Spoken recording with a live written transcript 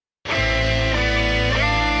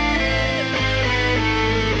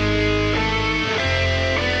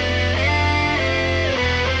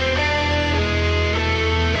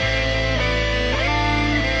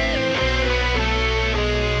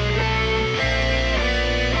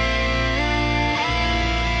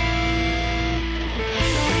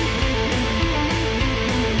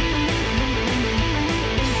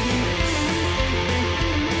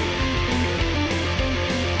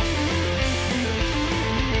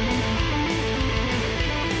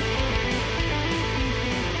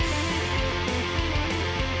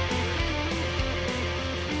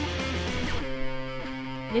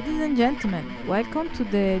Ladies and gentlemen, welcome to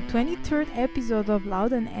the 23rd episode of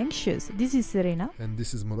Loud and Anxious. This is Serena. And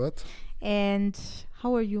this is Murat. And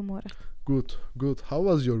how are you, Murat? Good. How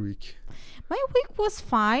was your week? My week was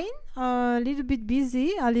fine. A little bit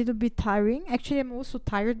busy, a little bit tiring. Actually, I'm also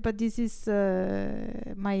tired, but this is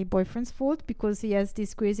my boyfriend's fault because he has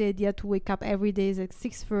this crazy idea to wake up every day at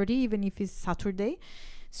 6:30, even if it's Saturday.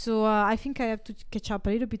 So I think I have to catch up a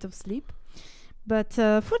little bit of sleep. But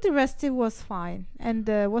for the rest, it was fine. And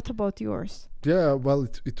what about yours? Yeah, well,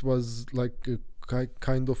 it was like a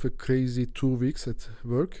kind of a crazy 2 weeks at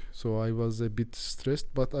work. So I was a bit stressed,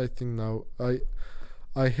 but I think now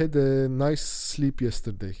I had a nice sleep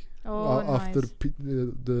yesterday. After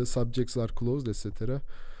the subjects are closed, etc.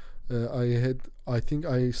 I think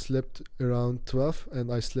I slept around 12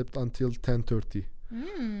 and I slept until 10:30.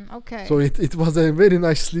 Okay. So it was a very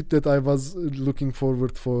nice sleep that I was looking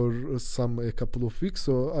forward for a couple of weeks.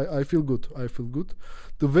 So I feel good.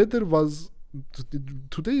 The weather was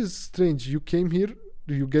today is strange. You came here,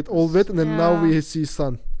 you get all wet, and then now we see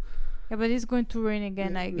sun. Yeah, but it's going to rain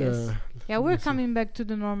again, I guess. Yeah, we're coming back to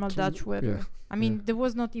the normal Dutch weather. Yeah. I mean, there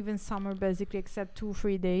was not even summer basically, except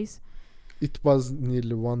 2-3 days. It was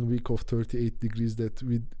nearly 1 week of 38 degrees that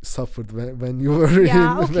we suffered when you were in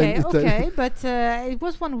okay, but it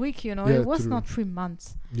was 1 week, Yeah, it was true. not 3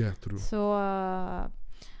 months. Yeah, true. So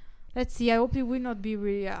let's see. I hope it will not be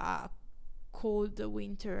really cold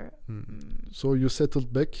winter. So you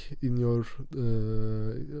settled back in your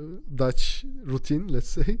Dutch routine, let's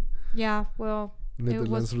say. Yeah, well,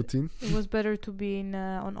 Netherlands routine. It was better to be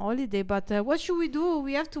on holiday, but what should we do?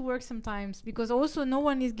 We have to work sometimes because also no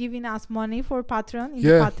one is giving us money for Patreon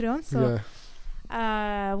the Patreon, so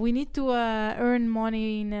we need to earn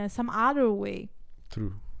money in some other way.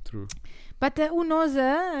 True. But who knows?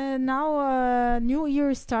 Now new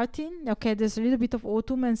year is starting. Okay, there's a little bit of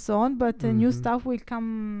autumn and so on, but new stuff will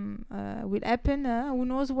come, will happen. Who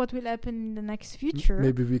knows what will happen in the next future?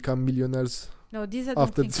 Maybe we become millionaires. No, this I don't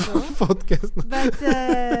After think this so. podcast. But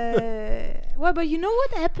but you know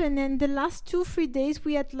what happened? In the last 2-3 days,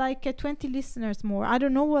 we had like 20 listeners more. I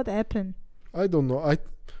don't know what happened. I don't know.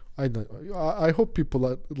 I hope people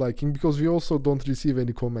are liking because we also don't receive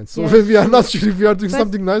any comments. So we are not sure if we are doing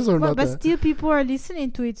something nice or not. But still, people are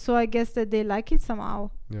listening to it. So I guess that they like it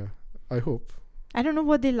somehow. Yeah, I hope. I don't know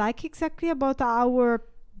what they like exactly about our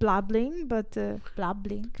blabbling, but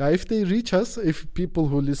blabbling. If they reach us, if people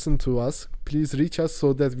who listen to us, please reach us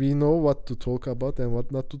so that we know what to talk about and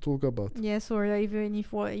what not to talk about. Yes, or even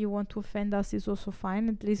if you want to offend us, is also fine.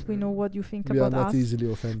 At least we know what you think we about us. We are not easily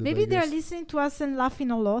offended. Maybe they are listening to us and laughing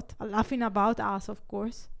a lot, laughing about us, of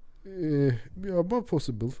course. Yeah, but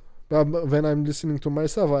possible. But when I'm listening to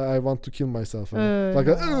myself, I want to kill myself.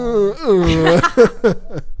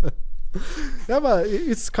 Yeah, but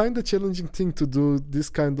it's kind of challenging thing to do this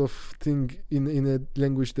kind of thing in a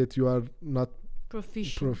language that you are not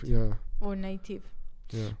proficient or native.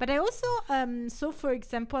 Yeah. But I also so for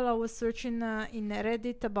example, I was searching in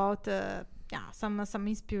Reddit about some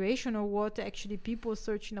inspiration or what actually people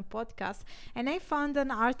search in a podcast, and I found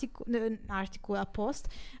an article, a post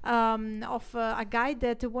of a guy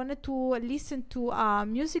that wanted to listen to a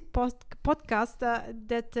music podcast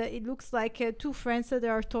that it looks like two friends that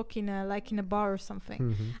are talking like in a bar or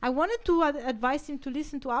something. I wanted to advise him to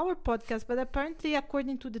listen to our podcast, but apparently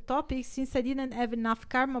according to the topic, since I didn't have enough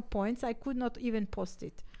karma points, I could not even post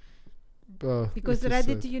it. Because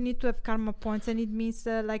Reddit, you need to have karma points, and it means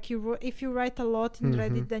if you write a lot in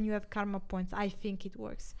Reddit, then you have karma points. I think it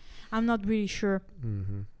works. I'm not really sure.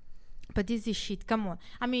 But this is shit. Come on.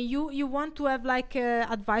 I mean, you want to have like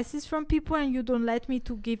advices from people, and you don't let me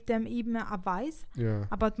to give them even advice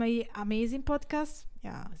about my amazing podcast.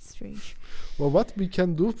 Yeah, it's strange. Well, what we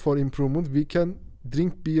can do for improvement, we can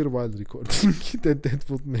drink beer while recording. that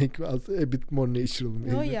would make us a bit more natural.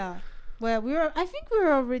 Maybe. Oh yeah. Well, I think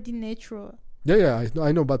we're already natural. Yeah,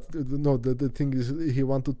 I know, but the thing is, he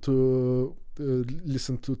wanted to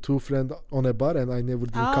listen to two friends on a bar, and I never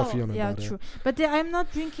drink coffee on a bar. Yeah, true. But I'm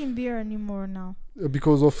not drinking beer anymore now.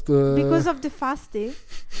 Because of the fasting.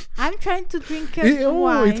 I'm trying to drink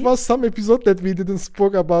wine. It was some episode that we didn't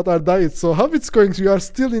spoke about our diet. So how it's going? You are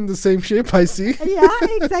still in the same shape, I see. Yeah,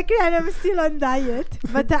 exactly. And I'm still on diet.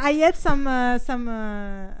 But I had some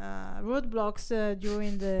roadblocks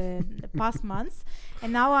during the past months.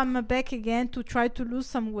 And now I'm back again to try to lose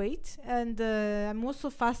some weight. And I'm also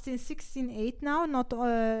fasting 16:8 now, not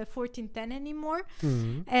 14:10 anymore.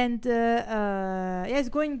 And it's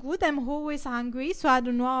going good. I'm always hungry, so I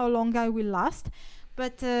don't know how long I will last.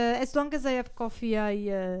 But as long as I have coffee,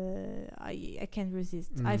 I can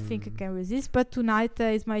resist. I think I can resist. But tonight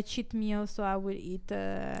is my cheat meal, so I will eat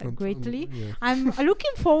greatly. Yeah. I'm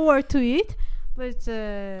looking forward to it, but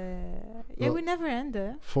it will never end.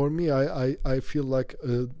 For me, I feel like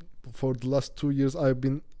for the last 2 years I've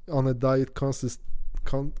been on a diet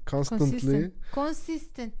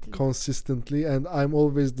consistently, and I'm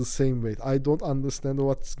always the same weight. I don't understand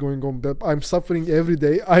what's going on. I'm suffering every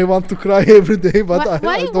day. I want to cry every day, but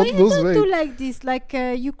I don't lose weight. Why you do like this? Like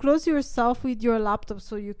you close yourself with your laptop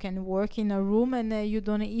so you can work in a room, and you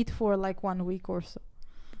don't eat for like 1 week or so.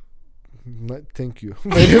 Thank you.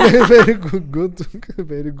 Very good.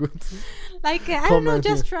 Very good. Like I don't know,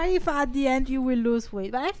 just try if at the end you will lose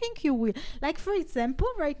weight, but I think you will. Like for example,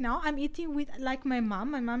 right now I'm eating with like my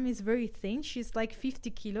mom. My mom is very thin. She's like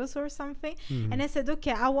 50 kilos or something. And I said,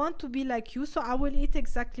 okay, I want to be like you, so I will eat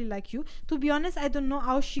exactly like you. To be honest, I don't know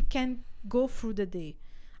how she can go through the day.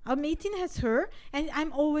 I'm eating as her, and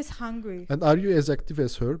I'm always hungry. And are you as active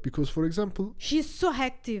as her? Because, for example, she's so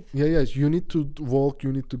active. Yeah. You need to walk.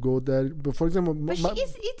 You need to go there. But for example, but she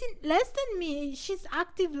is eating less than me. She's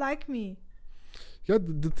active like me. Yeah,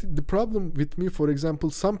 the problem with me, for example,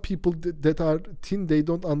 some people that are thin, they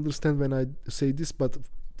don't understand when I say this. But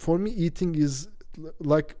for me, eating is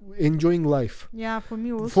like enjoying life. Yeah, for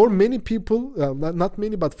me also. For many people, not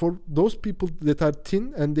many, but for those people that are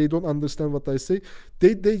thin and they don't understand what I say,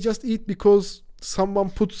 they just eat because someone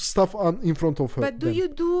puts stuff on in front of her. But do you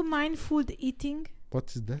do mindful eating?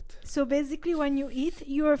 What is that? So basically when you eat,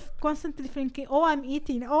 you're constantly thinking, oh, I'm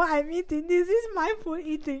eating. This is mindful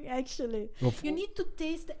eating, actually. You need to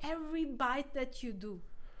taste every bite that you do.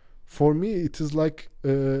 For me, it is like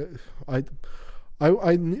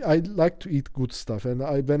I like to eat good stuff, and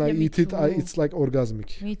when I eat it, it's like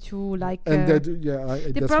orgasmic. Me too. Like and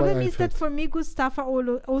the problem is that for me, good stuff are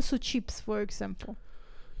also chips, for example.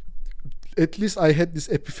 At least I had this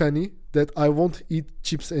epiphany that I won't eat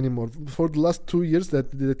chips anymore. For the last 2 years,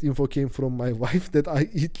 that info came from my wife, that I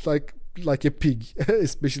eat like a pig,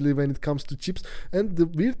 especially when it comes to chips. And the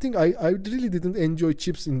weird thing, I really didn't enjoy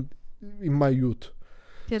chips in my youth.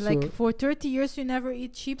 Like for 30 years you never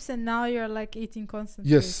eat chips, and now you're like eating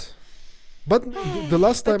constantly. Yes, but the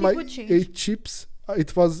last time I ate chips, I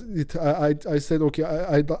said, okay,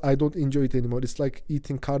 I don't enjoy it anymore. It's like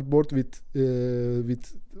eating cardboard with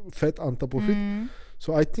fat on top of it.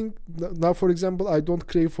 So I think now, for example, I don't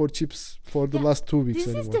crave for chips for the last 2 weeks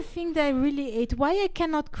anymore. This is the thing that I really ate. Why I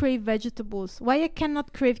cannot crave vegetables? Why I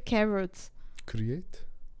cannot crave carrots? Crave.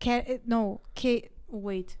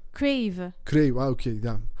 Okay,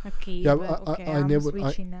 yeah. Okay. Yeah,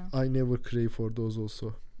 I never crave for those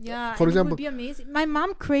also. Yeah, for example, it would be amazing. My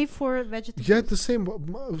mom crave for vegetables. Yeah, the same.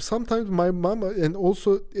 Sometimes my mom and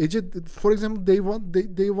also Ece, for example, they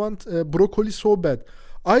want broccoli so bad.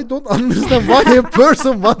 I don't understand why a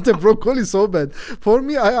person wants a broccoli so bad. For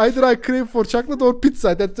me, I crave for chocolate or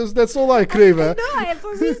pizza. That's all I crave. No,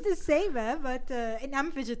 for me it's the same. But and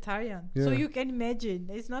I'm vegetarian, so you can imagine.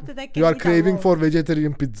 It's not that I can. You are craving for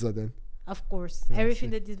vegetarian pizza then. Of course,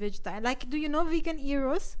 everything that is vegetarian. Like, do you know Vegan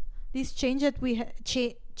Heroes? This chain that we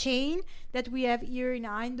that we have here in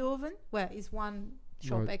Eindhoven. Well, it's one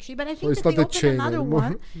shop actually, but I think that they open another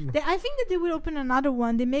one. I think that they will open another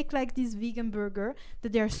one. They make like this vegan burger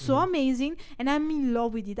that they are so amazing, and I'm in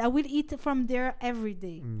love with it. I will eat from there every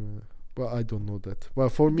day. Well, I don't know that. Well,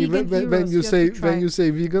 for me, when you say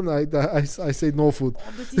vegan, I say no food.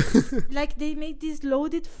 But it's like they make these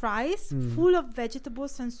loaded fries full of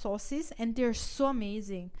vegetables and sauces, and they're so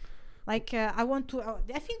amazing. Like I want to.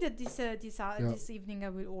 I think that this evening I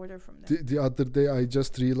will order from them. The other day I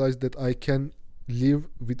just realized that I can live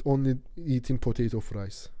with only eating potato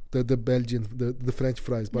fries. The Belgian, the French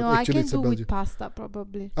fries, but no, actually I can it's do a Belgian. With pasta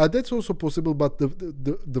probably. That's also possible, but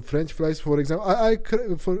the French fries, for example,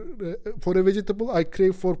 for a vegetable I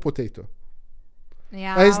crave for potato.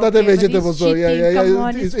 Yeah, it's not a vegetable, so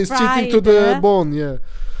it's cheating to the bone. Yeah.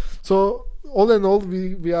 So all in all,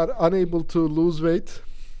 we are unable to lose weight.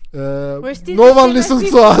 No one listens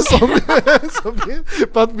to us,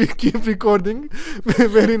 but we keep recording.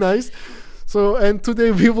 Very nice. So, and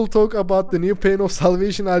today we will talk about the new Pain of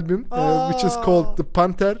Salvation album, which is called The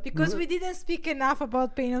Panther. Because we didn't speak enough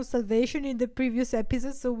about Pain of Salvation in the previous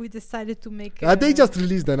episode, so we decided to make. They just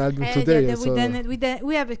released an album today.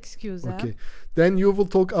 We have excuse. Okay. Then you will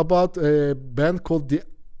talk about a band called the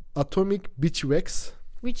Atomic Beachwax,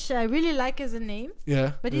 which I really like as a name.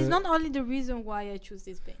 Yeah. But it's not only the reason why I choose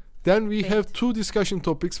this band. Then we have two discussion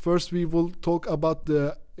topics. First, we will talk about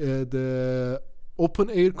the open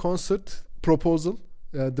air concert proposal,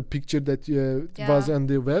 the picture that was on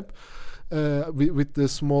the web. with the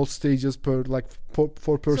small stages per like four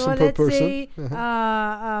person so per let's person. say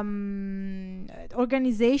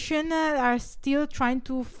organization are still trying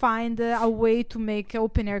to find a way to make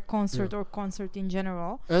open air concert or concert in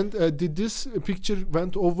general. And this picture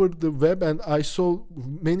went over the web, and I saw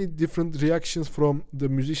many different reactions from the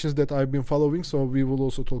musicians that I've been following. So we will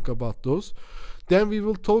also talk about those. Then we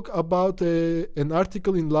will talk about an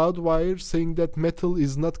article in Loudwire saying that metal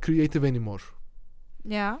is not creative anymore.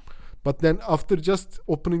 Yeah. But then after just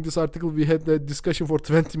opening this article, we had a discussion for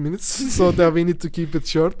 20 minutes, so that we need to keep it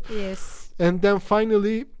short. Yes. And then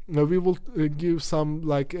finally, we will give some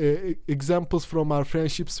like examples from our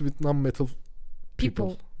friendships with non-metal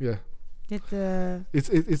people. Yeah. It's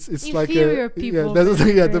like people.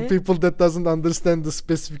 The people that doesn't understand the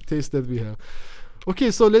specific taste that we have.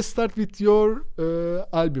 Okay, so let's start with your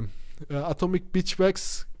album, Atomic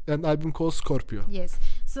Beachwax, an album called Scorpio. Yes.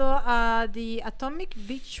 So the Atomic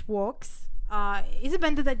Beach Walks is a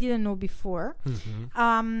band that I didn't know before,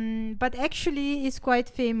 but actually is quite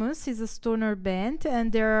famous. It's a stoner band,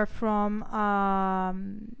 and they're from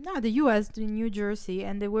the US, in New Jersey,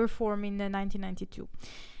 and they were formed in 1992.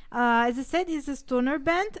 As I said, it's a stoner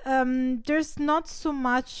band. There's not so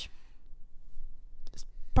much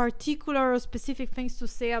particular or specific things to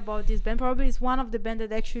say about this band. Probably it's one of the band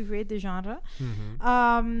that actually created the genre.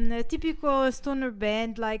 A typical stoner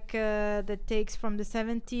band like that takes from the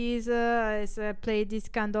 70s, play this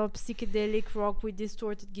kind of psychedelic rock with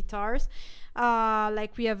distorted guitars.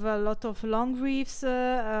 Like we have a lot of long riffs.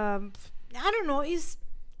 I don't know, it's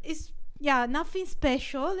nothing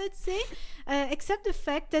special, let's say, except the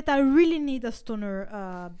fact that I really need a stoner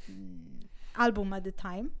album at the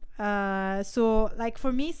time. So like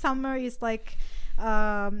for me, summer is like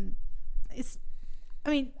the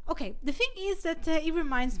thing is that it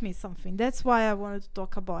reminds me something. That's why I wanted to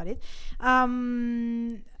talk about it. Have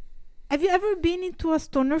you ever been into a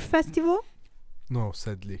stoner festival? No,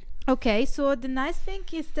 sadly. Okay, so the nice thing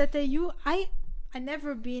is that I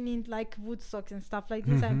never been in like Woodstock and stuff like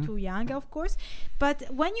this. I'm too young, of course. But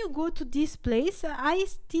when you go to this place, I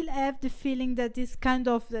still have the feeling that it's kind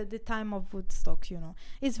of the time of Woodstock, you know.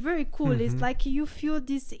 It's very cool. It's like you feel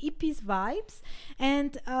these hippies vibes,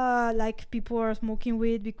 and like people are smoking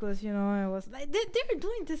weed because, you know, it was like they're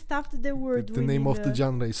doing the stuff that they were doing. The name of the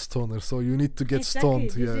genre is stoner, so you need to get stoned.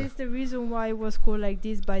 This is the reason why it was called like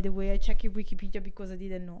this, by the way. I checked Wikipedia because I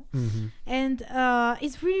didn't know. And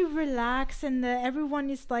it's really relaxed, and everyone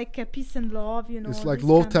is like peace and love, you know. It's like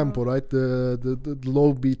low tempo, right? The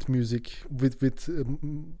low beat music with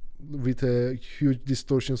a huge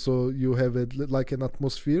distortion, so you have like an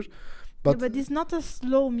atmosphere. But it's not a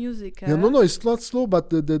slow music. No, it's not slow, but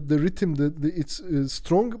the rhythm, it's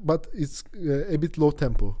strong, but it's a bit low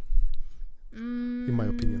tempo, in my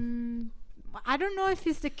opinion. I don't know if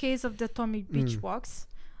it's the case of the Atomic Beach Walks,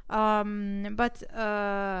 but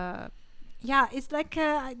yeah, it's like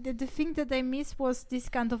the thing that I missed was this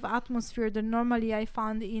kind of atmosphere that normally I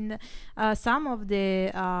found in some of the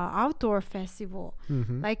outdoor festival.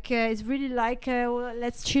 Like it's really like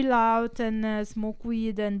let's chill out and smoke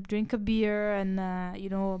weed and drink a beer and you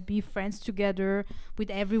know, be friends together with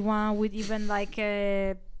everyone, with even like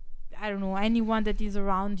I don't know, anyone that is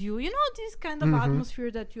around you, you know, this kind of atmosphere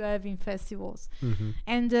that you have in festivals.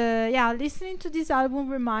 And listening to this album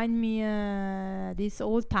remind me these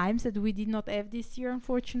old times that we did not have this year,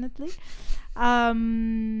 unfortunately.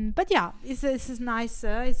 But yeah, it's nice.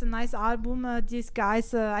 It's a nice album. These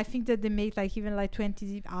guys, I think that they make like even like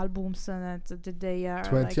 20 albums, and that they are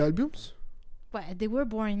 20 albums. Well, they were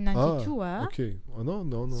born in 92. Okay. Oh,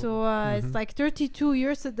 no. So it's like 32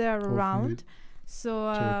 years that they're around.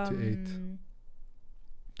 So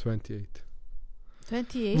 28.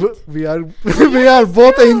 We are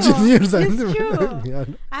both engineers. It's true.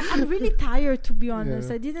 I'm really tired, to be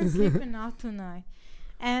honest. I didn't sleep enough tonight,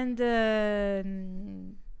 and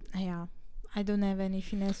I don't have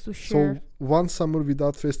anything else to share. So one summer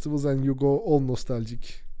without festivals, and you go all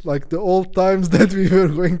nostalgic, like the old times that we were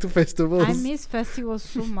going to festivals. I miss festivals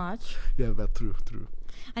so much. Yeah, but true.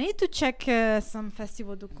 I need to check some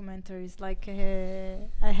festival documentaries, like a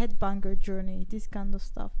Headbanger Journey, this kind of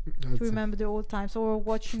stuff, to remember the old times, or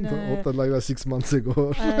watching like 6 months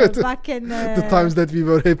ago. Back in the times that we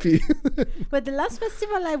were happy. But the last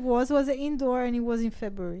festival I was indoor, and it was in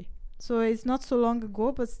February, so it's not so long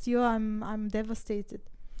ago. But still, I'm devastated.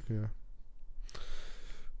 Yeah.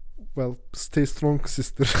 Well, stay strong,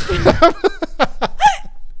 sister.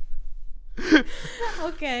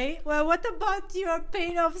 Okay, well, what about your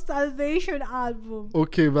Pain of Salvation album?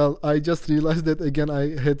 Okay, well, I just realized that again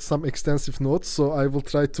I had some extensive notes, so I will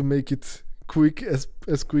try to make it quick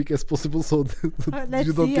as possible, so Let's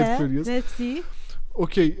you don't see. get furious. Let's see.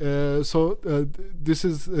 Okay, this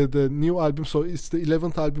is the new album. So it's the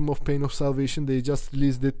 11th album of Pain of Salvation. They just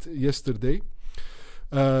released it yesterday.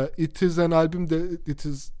 It is an album that it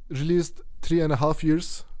is released 3.5 years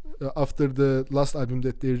after the last album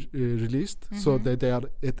that they released. So that they are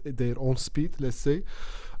at their own speed, let's say.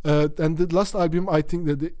 And the last album, I think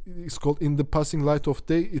that it's called In the Passing Light of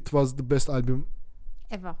Day. It was the best album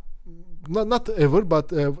Ever. not ever,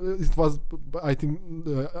 but it was, I think,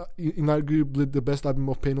 inarguably the best album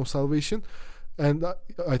of Pain of Salvation, and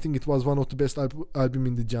I think it was one of the best album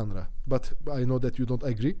in the genre. But I know that you don't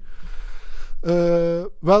agree.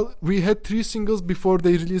 Well, we had 3 singles before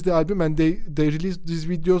they released the album, and they released these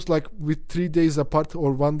videos like with 3 days apart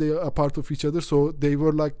or 1 day apart of each other. So they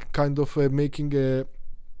were like kind of making a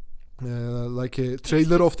like a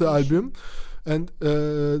trailer of the album. And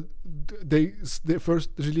they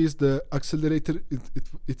first released the Accelerator.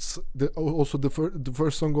 It's also the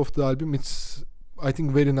first song of the album. It's, I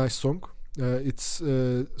think, very nice song. It's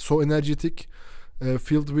so energetic,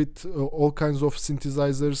 filled with all kinds of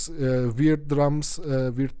synthesizers, weird drums,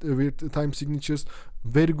 weird time signatures,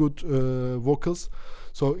 very good vocals.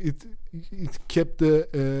 So it kept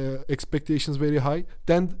the expectations very high.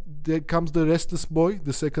 Then there comes the Restless Boy,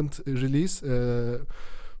 the second release.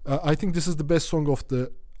 I think this is the best song of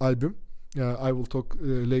the album. I will talk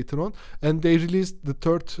later on. And they released the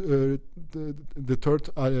third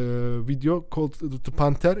video called "The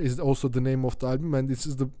Panther." Is also the name of the album, and this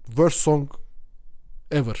is the worst song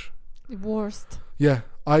ever. The worst. Yeah,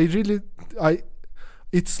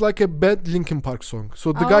 it's like a bad Linkin Park song.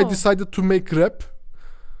 So the guy decided to make rap.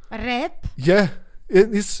 Rap? Yeah.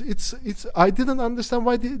 It's I didn't understand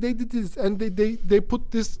why they did this, and they put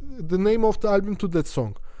the name of the album to that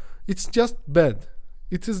song. It's just bad.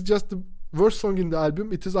 It is just the worst song in the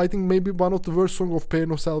album. It is, I think, maybe one of the worst songs of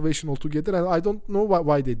Pain of Salvation altogether, and I don't know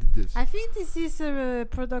why they did this. I think this is a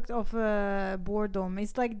product of boredom.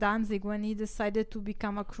 It's like Danzig when he decided to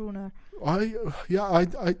become a crooner.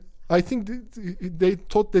 I think they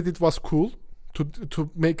thought that it was cool to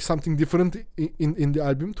make something different in the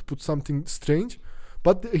album, to put something strange.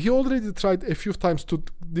 But he already tried a few times to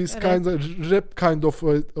this kind of rap kind of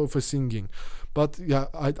a singing. But yeah,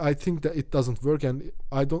 I think that it doesn't work, and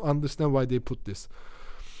I don't understand why they put this.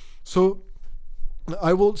 So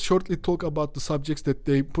I will shortly talk about the subjects that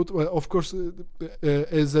they put. Well, of course,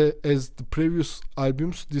 as the previous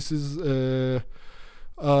albums, this is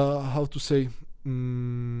how to say,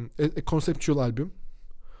 a conceptual album.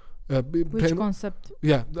 Which concept?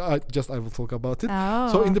 Yeah, I will talk about it. Oh.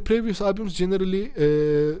 So in the previous albums, generally,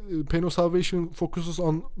 Pain of Salvation focuses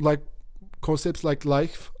on like concepts like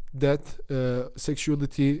life, death,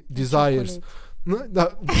 sexuality, desires.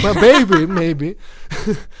 Maybe.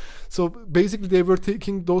 So basically, they were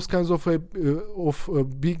taking those kinds of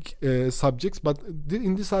big subjects, but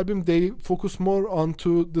in this album, they focus more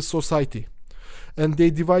onto the society. And they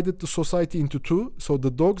divided the society into 2, so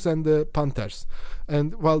the dogs and the panthers.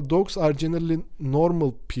 And while dogs are generally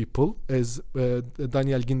normal people, as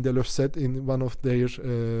Daniel Gindelöf said in one of their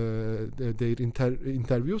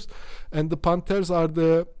interviews, and the panthers are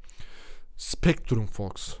the spectrum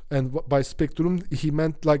folks. And by spectrum, he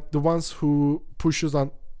meant like the ones who pushes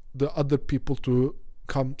on the other people to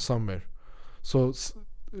come somewhere. So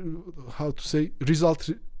how to say,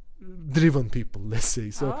 result-driven people, let's say.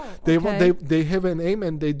 So they have an aim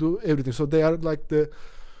and they do everything. So they are like the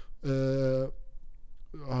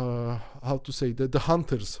how to say, the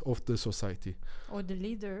hunters of the society, or the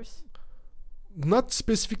leaders. Not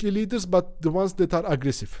specifically leaders, but the ones that are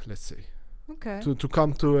aggressive, let's say. Okay. To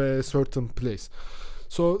come to a certain place.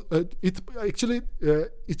 So it actually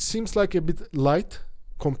it seems like a bit light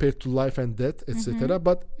compared to life and death, etc.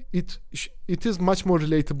 But it is much more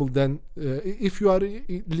relatable than if you are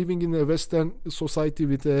living in a Western society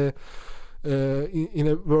with a in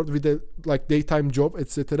a world with a like daytime job,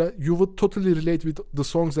 etc. You would totally relate with the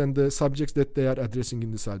songs and the subjects that they are addressing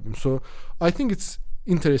in this album. So I think it's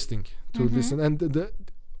interesting to listen, and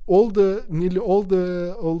nearly all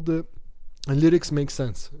the lyrics make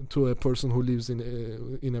sense to a person who lives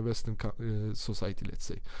in a Western society, let's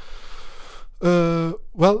say.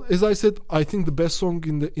 Well, as I said, I think the best song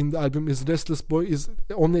in the album is "Restless Boy." Is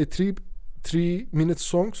only a 3-minute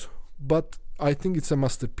songs, but I think it's a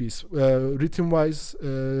masterpiece. Written-wise,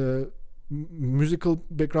 musical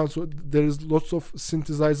background, so there is lots of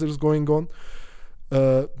synthesizers going on.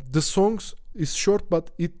 The songs is short,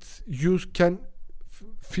 but you can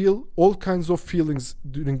feel all kinds of feelings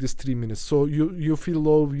during this 3 minutes. So you feel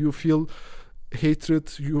love, you feel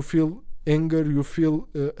hatred, you feel anger, you feel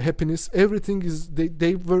happiness. Everything is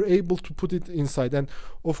they were able to put it inside. And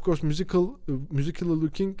of course, musically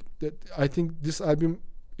looking, that I think this album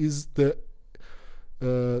is the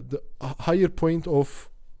higher point of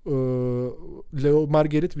Leo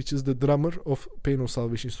Margaret, which is the drummer of Pain of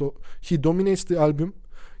Salvation. So he dominates the album,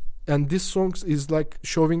 and this song is like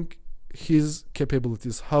showing his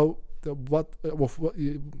capabilities,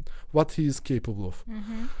 what he is capable of.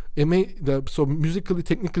 So musically,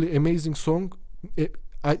 technically amazing song.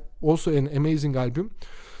 Also an amazing album.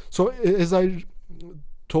 So as I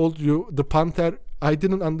told you, the Panther, I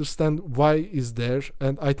didn't understand why is there,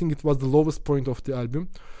 and I think it was the lowest point of the album.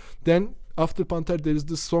 Then after Panther, there is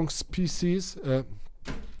the song Species.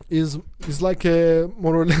 Is like a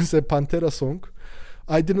more or less a Pantera song.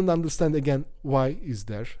 I didn't understand again why is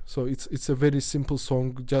there. So it's a very simple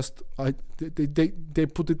song. Just they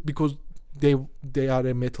put it because they are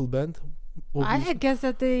a metal band. I guess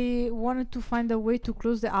that they wanted to find a way to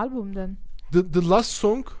close the album then. The last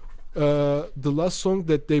song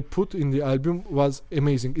that they put in the album was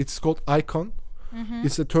amazing. It's called Icon.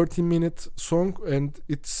 It's a 30-minute song, and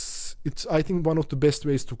it's I think one of the best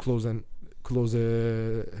ways to close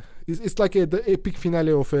it's like the epic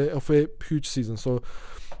finale of a huge season. So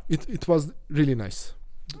it was really nice.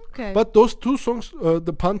 Okay. But those two songs,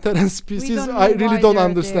 the Panther and Species, don't know I really why don't they're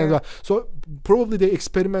understand. there. So probably they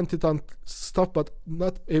experimented on stuff, but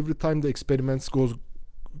not every time the experiments goes.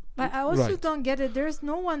 But I also right. don't get it. There's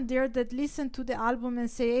no one there that listened to the album and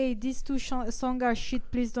say, "Hey, these two songs are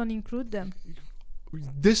shit. Please don't include them."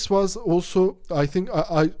 This was also, I think,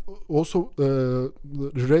 I also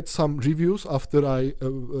read some reviews after I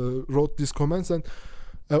wrote these comments, and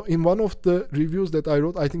in one of the reviews that I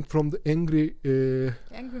wrote, I think from the angry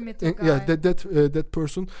metal guy. yeah, that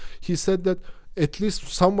person, he said that at least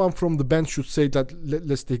someone from the band should say that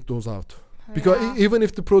let's take those out. Because even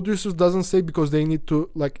if the producers doesn't say, because they need to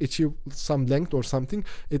like achieve some length or something,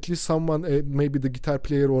 at least someone, maybe the guitar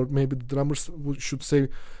player or maybe the drummers should say,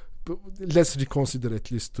 let's reconsider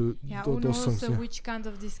at least to those songs. Which kind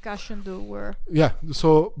of discussion there were? Yeah.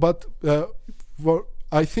 So, but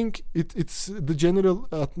I think it's the general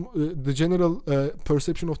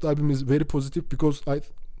perception of the album is very positive, because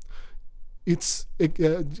it's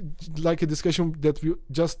like a discussion that we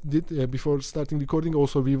just did before starting recording.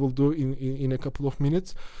 Also, we will do in a couple of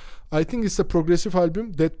minutes. I think it's a progressive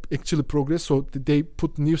album that actually progressed. So they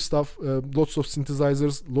put new stuff, lots of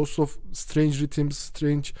synthesizers, lots of strange rhythms,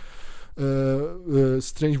 strange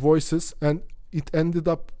voices, and it ended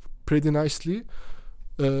up pretty nicely.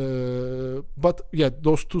 But yeah,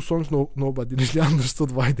 those two songs, nobody really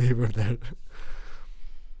understood why they were there.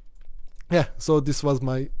 Yeah, so this was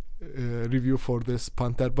my review for this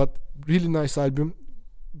Panther, but really nice album,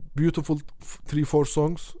 beautiful 3-4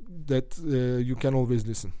 songs that you can always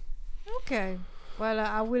listen. Okay, well,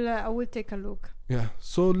 I will take a look. Yeah,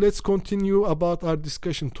 so let's continue about our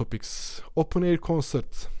discussion topics. Open air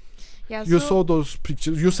concert. Yeah, you saw those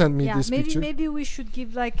pictures. You sent me this picture. Maybe we should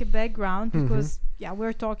give like a background, because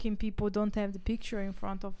we're talking, people don't have the picture in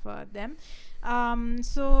front of them.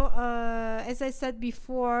 As I said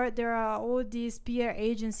before, there are all these PR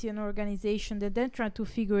agency and organization that then try to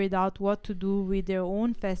figure it out what to do with their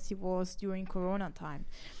own festivals during Corona time.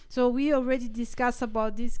 So we already discussed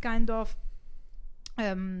about this kind of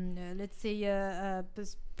let's say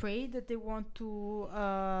spray that they want to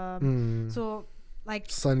so like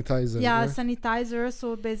sanitizer. Yeah, sanitizer.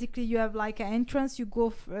 So basically you have like an entrance, you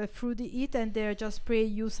go through it, and they just spray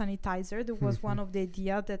you sanitizer. There was one of the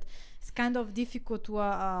idea that it's kind of difficult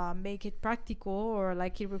to make it practical, or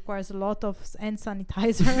like it requires a lot of hand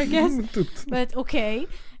sanitizer, I guess. But okay.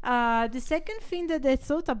 The second thing that they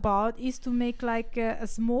thought about is to make like a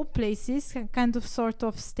small places, kind of sort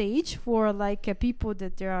of stage for like people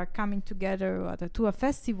that they are coming together to a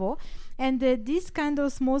festival, and these kind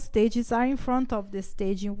of small stages are in front of the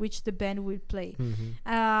stage in which the band will play.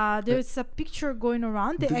 There's a picture going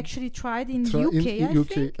around. They actually tried in UK, I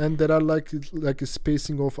think. And there are like a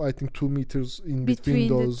spacing of, I think, 2 meters in between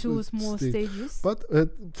those the two small stages. But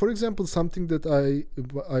for example, something that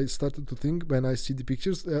I started to think when I see the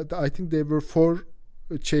pictures, I think there were 4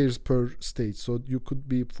 chairs per stage, so you could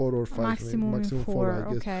be 4 or 5, maximum 4,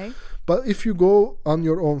 I guess. Okay. But if you go on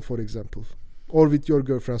your own, for example, or with your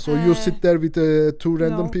girlfriend, so you sit there with 2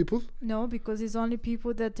 random people? No, because it's only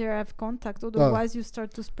people that they have contact, otherwise you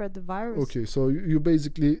start to spread the virus. Okay, so you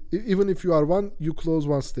basically, even if you are one, you close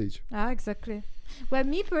one stage. Exactly. Well,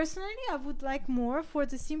 me personally, I would like more for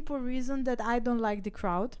the simple reason that I don't like the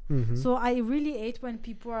crowd. So I really hate when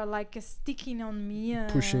people are like sticking on me,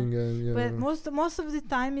 pushing and but most of the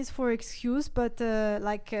time is for excuse. But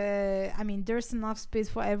I mean, there's enough space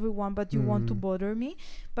for everyone, but you want to bother me.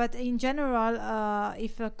 But in general,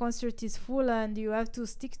 if a concert is full and you have to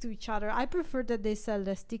stick to each other, I prefer that they sell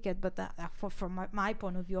less ticket. But from my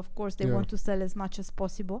point of view, of course, they want to sell as much as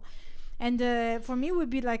possible. And for me, it would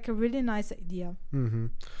be like a really nice idea.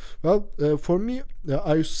 Well, for me,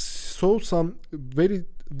 I saw some very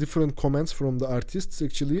different comments from the artists.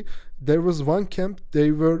 Actually, there was one camp,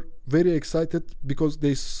 they were very excited because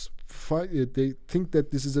they think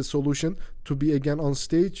that this is a solution to be again on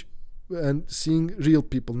stage and seeing real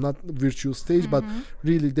people, not virtual stage, but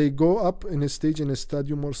really they go up in a stage in a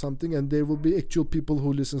stadium or something, and there will be actual people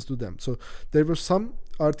who listens to them. So there were some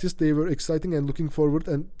artists, they were exciting and looking forward,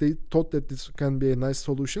 and they thought that this can be a nice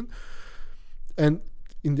solution. And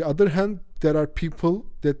in the other hand, there are people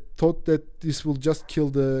that thought that this will just kill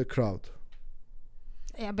the crowd.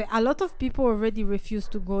 Yeah, but a lot of people already refuse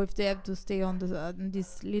to go if they have to stay on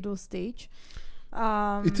this little stage.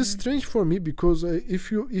 It is strange for me because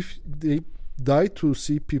if they die to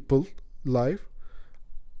see people live,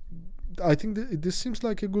 I think this seems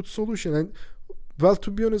like a good solution. And well,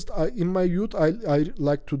 to be honest, in my youth, I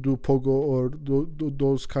like to do pogo or do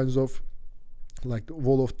those kinds of like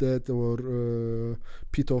Wall of Death or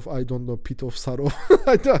Pit of Sorrow.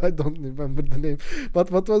 I don't remember the name. But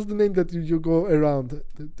what was the name that you go around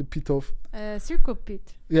the Pit of? Circle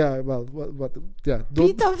Pit. Yeah, well, what? Yeah,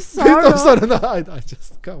 Pit of Sorrow. Pit of Sorrow. No, I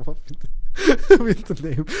just come up with the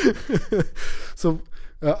name. So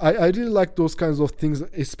I really like those kinds of things,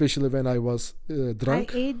 especially when I was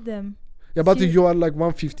drunk. I ate them. Yeah, but you are like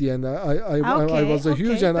 150 and I was a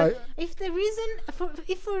huge, and if the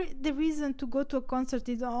reason to go to a concert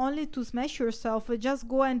is only to smash yourself, just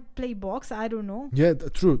go and play box. I don't know. Yeah,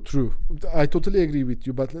 true. I totally agree with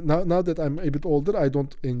you. But now that I'm a bit older, I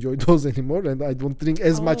don't enjoy those anymore, and I don't drink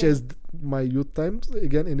as much as my youth times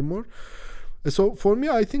again anymore. So for me,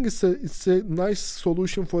 I think it's a nice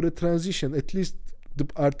solution for a transition. At least the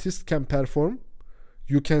artist can perform.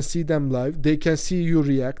 You can see them live. They can see you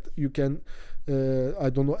react. You can,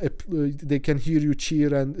 they can hear you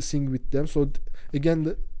cheer and sing with them. So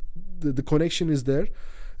again, the connection is there.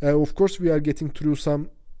 Of course, we are getting through some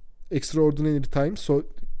extraordinary times, so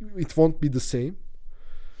it won't be the same.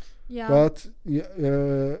 Yeah. But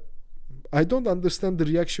I don't understand the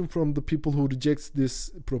reaction from the people who rejects this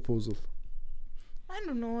proposal. I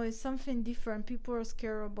don't know. It's something different. People are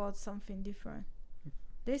scared about something different.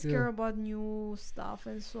 They care about new stuff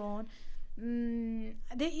and so on.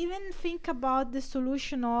 They even think about the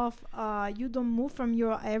solution of you don't move from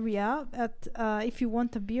your area. If you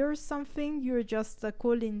want a beer or something, you're just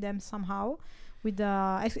calling them somehow. With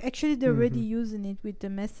actually, they're already using it with the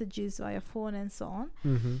messages via phone and so on.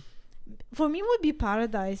 For me, it would be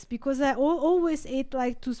paradise because I always hate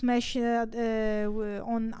like to smash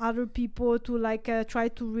on other people to like try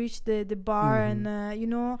to reach the bar and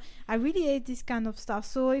I really hate this kind of stuff.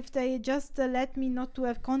 So if they just let me not to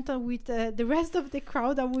have contact with the rest of the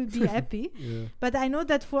crowd, I will be happy. But I know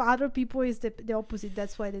that for other people is the opposite.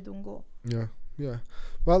 That's why they don't go. Yeah.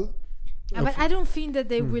 Well. But I don't think that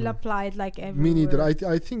they will apply it like everywhere. Me neither.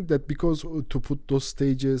 I think that because to put those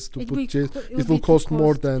stages, it will cost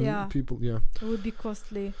more than people. Yeah. It would be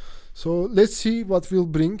costly. So let's see what will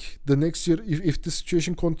bring the next year. If the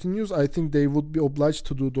situation continues, I think they would be obliged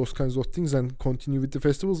to do those kinds of things and continue with the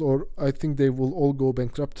festivals, or I think they will all go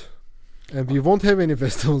bankrupt. And we won't have any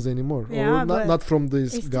festivals anymore. Yeah, or not from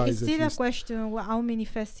these guys. It's still a question how many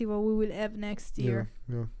festivals we will have next year.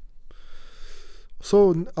 Yeah.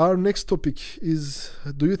 So our next topic is,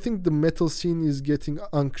 do you think the metal scene is getting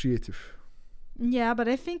uncreative? Yeah, but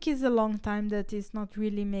I think it's a long time that it's not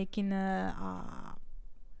really making a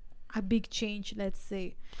big change, let's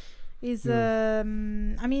say. I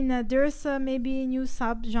mean, there's maybe new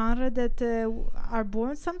sub-genre that are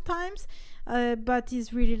born sometimes, but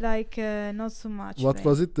it's really like not so much. What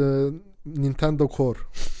was it? The Nintendo Core.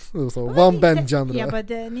 So one band genre. Yeah, but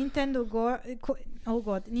the Nintendo Core...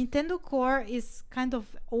 Nintendo Core is kind of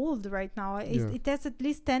old right now. It has at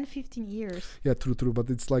least 10-15 years. Yeah, true.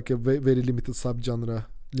 But it's like a very limited subgenre,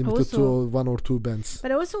 limited to one or two bands.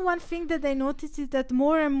 But also one thing that I noticed is that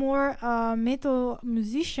more and more metal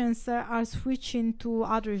musicians are switching to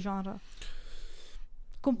other genre.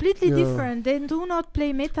 Completely different. They do not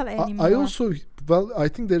play metal anymore. I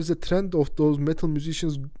think there is a trend of those metal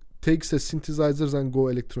musicians takes a synthesizers and go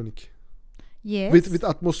electronic. Yes. With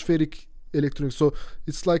atmospheric electronic, so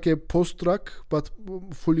it's like a post rock but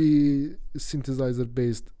fully synthesizer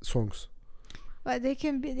based songs. But they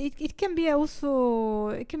can be. It can be also.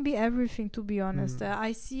 It can be everything. To be honest,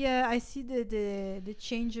 I see. I see the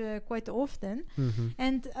change quite often.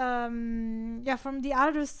 And yeah, from the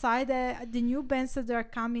other side, the new bands that are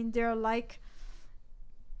coming, they're like,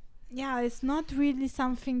 yeah, it's not really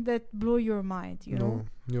something that blow your mind. You know.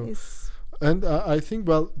 No. It's And I think,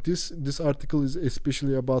 well, this article is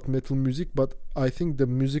especially about metal music, but I think the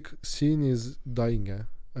music scene is dying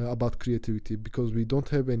about creativity, because we don't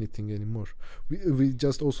have anything anymore. We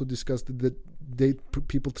just also discussed that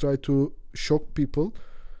people try to shock people,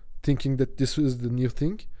 thinking that this is the new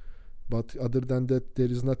thing, but other than that, there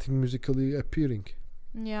is nothing musically appearing.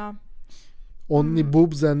 yeah. Only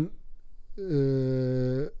boobs and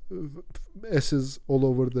S's all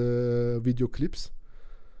over the video clips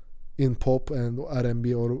in pop and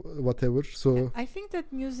R&B or whatever. So I think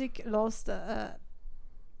that music lost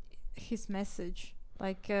his message.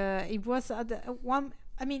 Like it was one.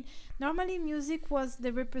 I mean, normally music was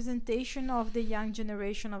the representation of the young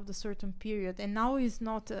generation of the certain period, and now it's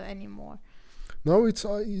not anymore. now it's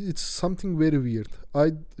something very weird.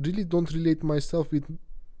 I really don't relate myself with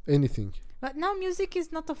anything. But now music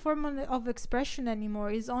is not a form of expression anymore.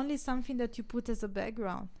 It's only something that you put as a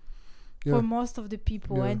background for most of the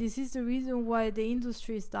people, and this is the reason why the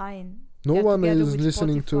industry is dying. No one together is with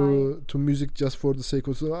listening Spotify. to music just for the sake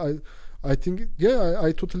of. So I think,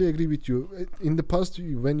 I totally agree with you. In the past,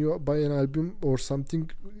 when you buy an album or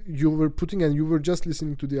something, you were just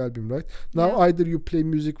listening to the album, right? Now either you play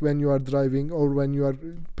music when you are driving or when you are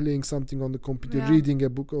playing something on the computer, reading a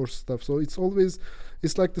book or stuff. So it's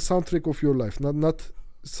like the soundtrack of your life, not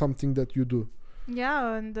something that you do.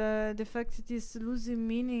 Yeah, and the fact it is losing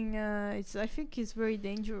meaning, I think it's very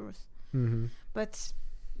dangerous. But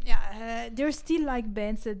yeah, there's still like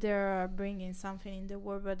bands that they're bringing something in the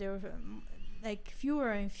world, but they're like fewer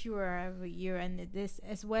and fewer every year, and this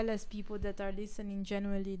as well as people that are listening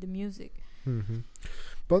generally the music.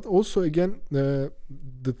 But also again, the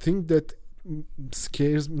thing that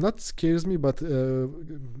not scares me, but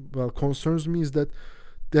concerns me is that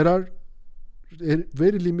there are a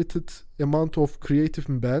very limited amount of creative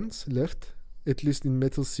bands left, at least in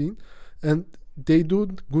metal scene, and they do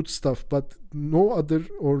good stuff, but no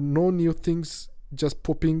new things just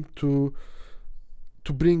popping to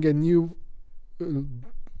bring a new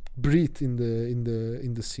breath in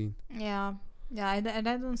the scene. Yeah, and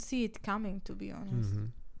I don't see it coming, to be honest.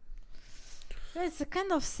 It's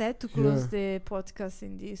kind of sad to close the podcast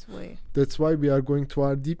in this way. That's why we are going to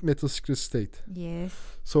our deep metal secret state. Yes.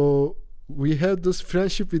 So we have this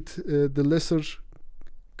friendship with the lesser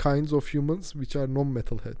kinds of humans, which are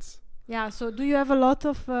non-metalheads. Yeah, so do you have a lot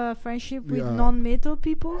of friendship with non-metal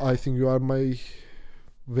people? I think you are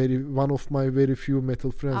one of my very few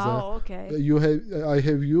metal friends. Oh, okay. I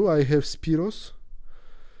have Spiros.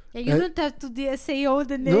 Yeah, you don't have to say all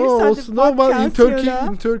the names no, of the podcast.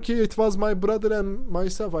 In Turkey, it was my brother and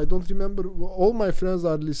myself. I don't remember. All my friends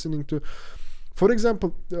are listening to. For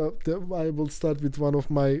example, I will start with one of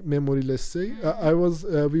my memory. Let's say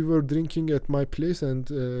we were drinking at my place and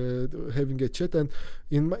having a chat, and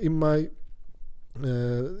in my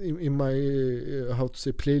how to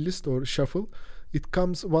say playlist or shuffle, it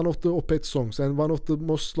comes one of the Opeth songs, and one of the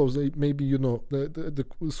most slow, maybe you know, the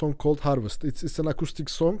song called Harvest. It's an acoustic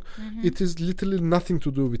song. It is literally nothing to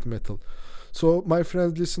do with metal. So my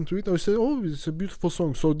friends listened to it. I said, oh, it's a beautiful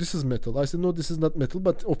song. So this is metal. I said, no, this is not metal,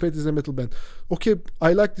 but Opeth is a metal band. Okay,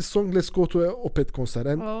 I like this song. Let's go to a Opeth concert.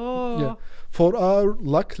 And for our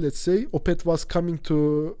luck, let's say, Opeth was coming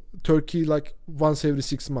to Turkey like once every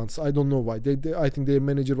 6 months. I don't know why. I think their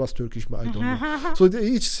manager was Turkish, but I don't know. So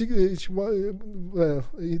they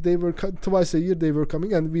were twice a year. They were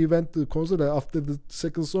coming, and we went to the concert. After the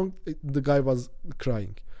second song, the guy was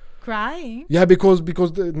crying. Crying? Yeah, because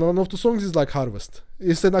none of the songs is like Harvest.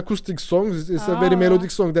 It's an acoustic song. It's a very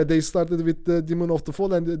melodic song that they started with the Demon of the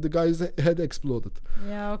Fall, and the guy's head exploded.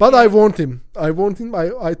 Yeah, okay. But I warned him.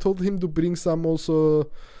 I told him to bring some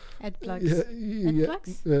also head plugs.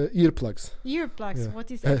 Earplugs. Earplugs. Yeah.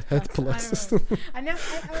 What is head plugs? I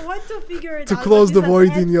want to figure it to out. To close the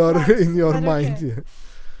void in your mind. Okay. Yeah.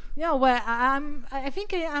 Yeah, well, I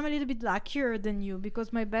think I'm a little bit luckier than you,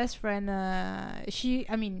 because my best friend,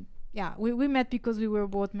 we met because we were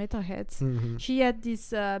both metalheads. She had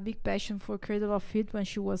this big passion for Cradle of Filth when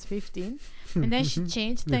she was 15, and then she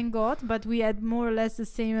changed, thank God. But we had more or less the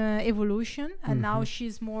same evolution, and now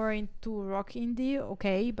she's more into rock indie.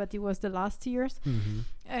 Okay, but it was the last years,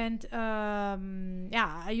 and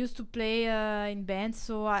I used to play in bands,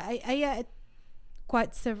 so I had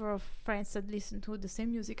quite several friends that listen to the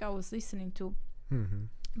same music I was listening to.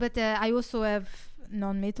 But I also have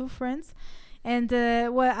non-metal friends, And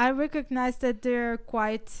well, I recognize that they're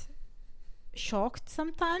quite shocked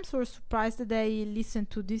sometimes or surprised that they listen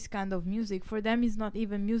to this kind of music. For them, it's not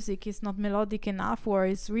even music, it's not melodic enough, or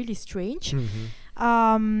it's really strange. What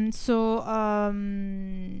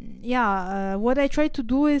I try to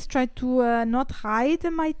do is try to not hide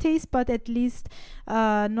my taste, but at least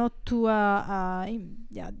not to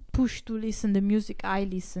push to listen the music I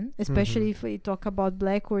listen, especially if we talk about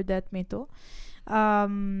black or death metal. I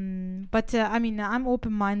mean, I'm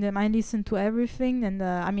open-minded. I listen to everything, and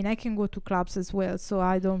I mean, I can go to clubs as well, so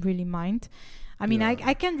I don't really mind. I mean,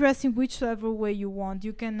 I can dress in whichever way you want.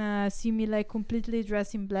 You can see me like completely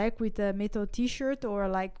dressed in black with a metal t-shirt, or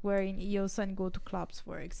like wearing EOS and go to clubs,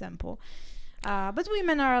 for example. But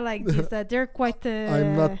women are like this, that they're quite...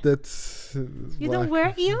 I'm not that... you don't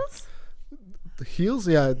wear EOS? Heels?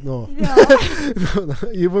 Yeah, no. Yeah. No.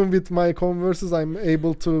 Even with my Converses, I'm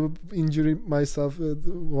able to injure myself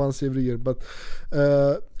once every year. But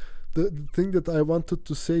the thing that I wanted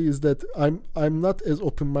to say is that I'm not as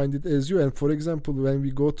open-minded as you. And for example, when we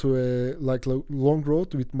go to a long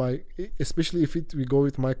road with especially if we go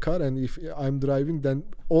with my car, and if I'm driving, then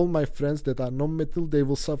all my friends that are non-metal, they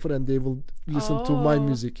will suffer and they will listen to my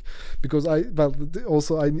music, because I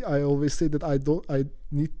always say that I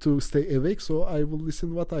need to stay awake, so I will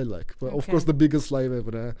listen what I like. But of course, the biggest lie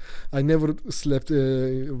ever. I never slept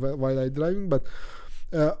while I driving, but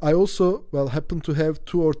I also happen to have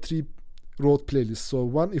 2 or 3 road playlists. So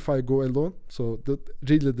one, if I go alone, so the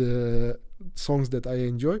songs that I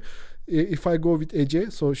enjoy. If I go with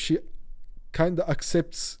Ece, so she kind of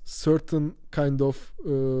accepts certain kind of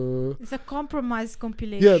it's a compromise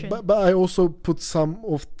compilation. Yeah, but I also put some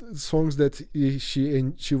of songs that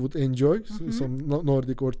she would enjoy, some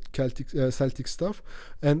Nordic or Celtic stuff.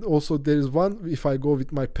 And also there is one if I go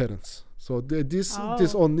with my parents. So this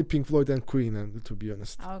only Pink Floyd and Queen, and to be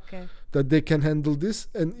honest, that they can handle this.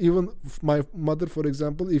 And even my mother, for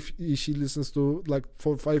example, if she listens to like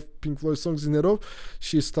 4 or 5 Pink Floyd songs in a row,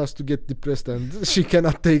 she starts to get depressed and she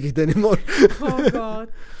cannot take it anymore. Oh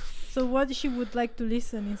God! So what she would like to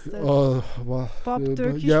listen instead? Pop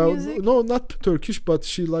Turkish music? No, not Turkish, but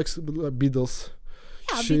she likes Beatles.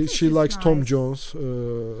 Yeah, she likes nice. Tom Jones.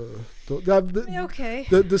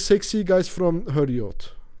 The sexy guys from her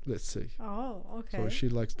youth, let's say. Oh, okay. So she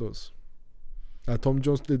likes those. Tom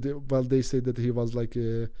Jones, they say that he was like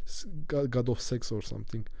a god of sex or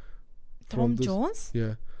something. Tom Jones?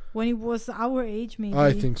 Yeah. When he was our age, maybe.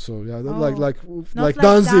 I think so. Yeah, like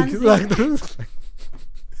Danzig. Like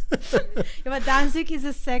Yeah, but Danzig is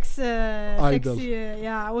a idol. Sexy,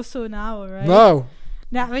 also now, right? Now.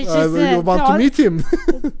 No, you want to meet him?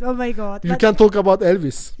 Oh my God! You can talk about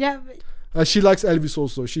Elvis. Yeah. She likes Elvis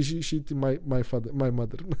also. She my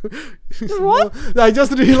mother. What? I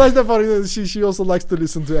just realized that she also likes to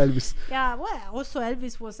listen to Elvis. Yeah, well, also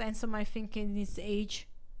Elvis was handsome, I think, in his age,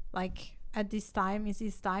 like at this time, he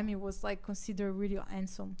was like considered really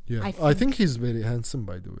handsome. Yeah, I think he's very handsome,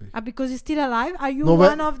 by the way. Because he's still alive. Are you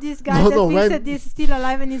one of these guys that thinks that he's still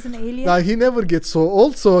alive and he's an alien? Nah, he never gets so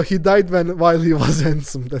old. So he died while he was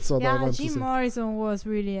handsome. That's what I want to say. Jim Morrison was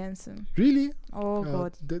really handsome. Really? Oh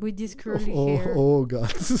God, with this curly hair. Oh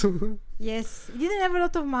God. Yes, he didn't have a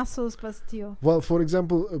lot of muscles, but still. Well, for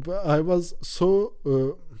example, I was so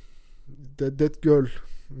that girl.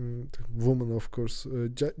 Woman, of course,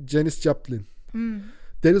 Janis Joplin.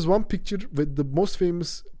 There is one picture with the most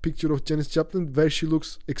famous picture of Janis Joplin where she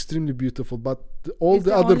looks extremely beautiful, but all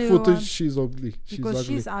the other footage she's ugly.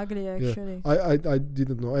 She's ugly actually. Yeah. I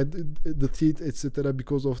didn't know. The teeth, etc.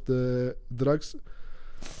 because of the drugs.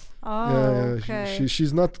 Oh, okay.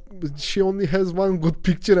 She's not. She only has one good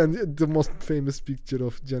picture, and the most famous picture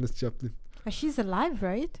of Janis Joplin. She's alive,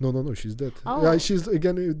 right? No, she's dead. Oh. Yeah, she's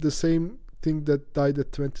again the same thing that died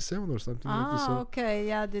at 27 or something like this. Okay,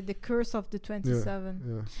 yeah, the curse of the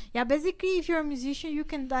 27. Yeah, basically, if you're a musician, you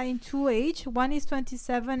can die in 2 ages. One is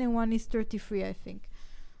 27 and one is 33, I think.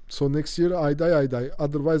 So next year I die.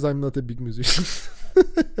 Otherwise, I'm not a big musician.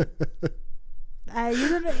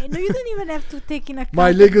 You don't even have to take in account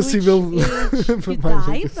my legacy will live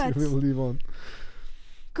on.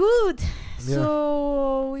 Good. Yeah.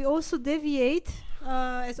 So we also deviate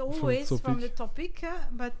as always from the topic,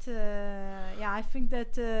 but I think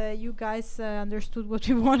that you guys understood what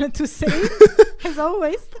we wanted to say as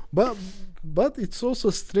always. But it's also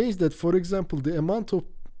strange that, for example, the amount of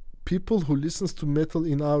people who listens to metal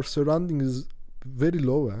in our surrounding is very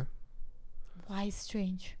low. Why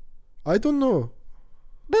strange? I don't know.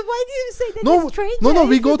 But why do you say that it's strange? No,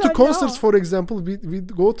 we go to concerts, for example. We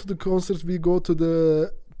go to the concerts, we go to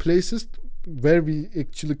the places where we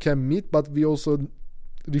actually can meet, but we also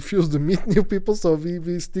refuse to meet new people, so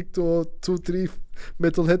we stick to 2-3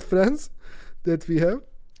 metalhead friends that we have.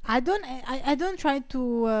 I don't try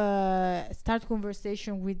to start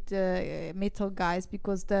conversation with metal guys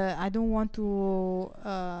because I don't want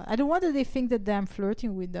that they think that I'm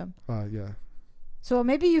flirting with them. Yeah. So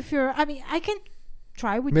maybe if you're, I mean, I can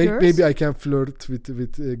try with girls. Maybe I can flirt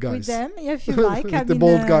with guys. With them, if you like. With the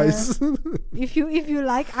bold guys. if you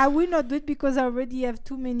like, I will not do it because I already have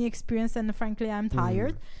too many experience and frankly I'm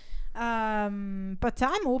tired. But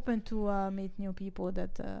I'm open to meet new people.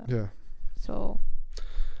 So.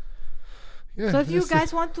 Yeah, so if you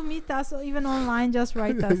guys want to meet us or even online, just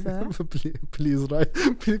write us. Please write.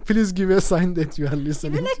 Please give a sign that you are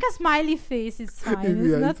listening. Even like a smiley face is fine.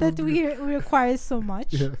 It's not that we require so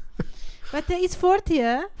much. Yeah. But it's 40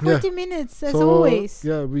 minutes as so, always.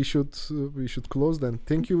 Yeah, we should close then.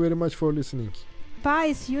 Thank you very much for listening.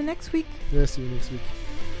 Bye. See you next week. Yeah, see you next week.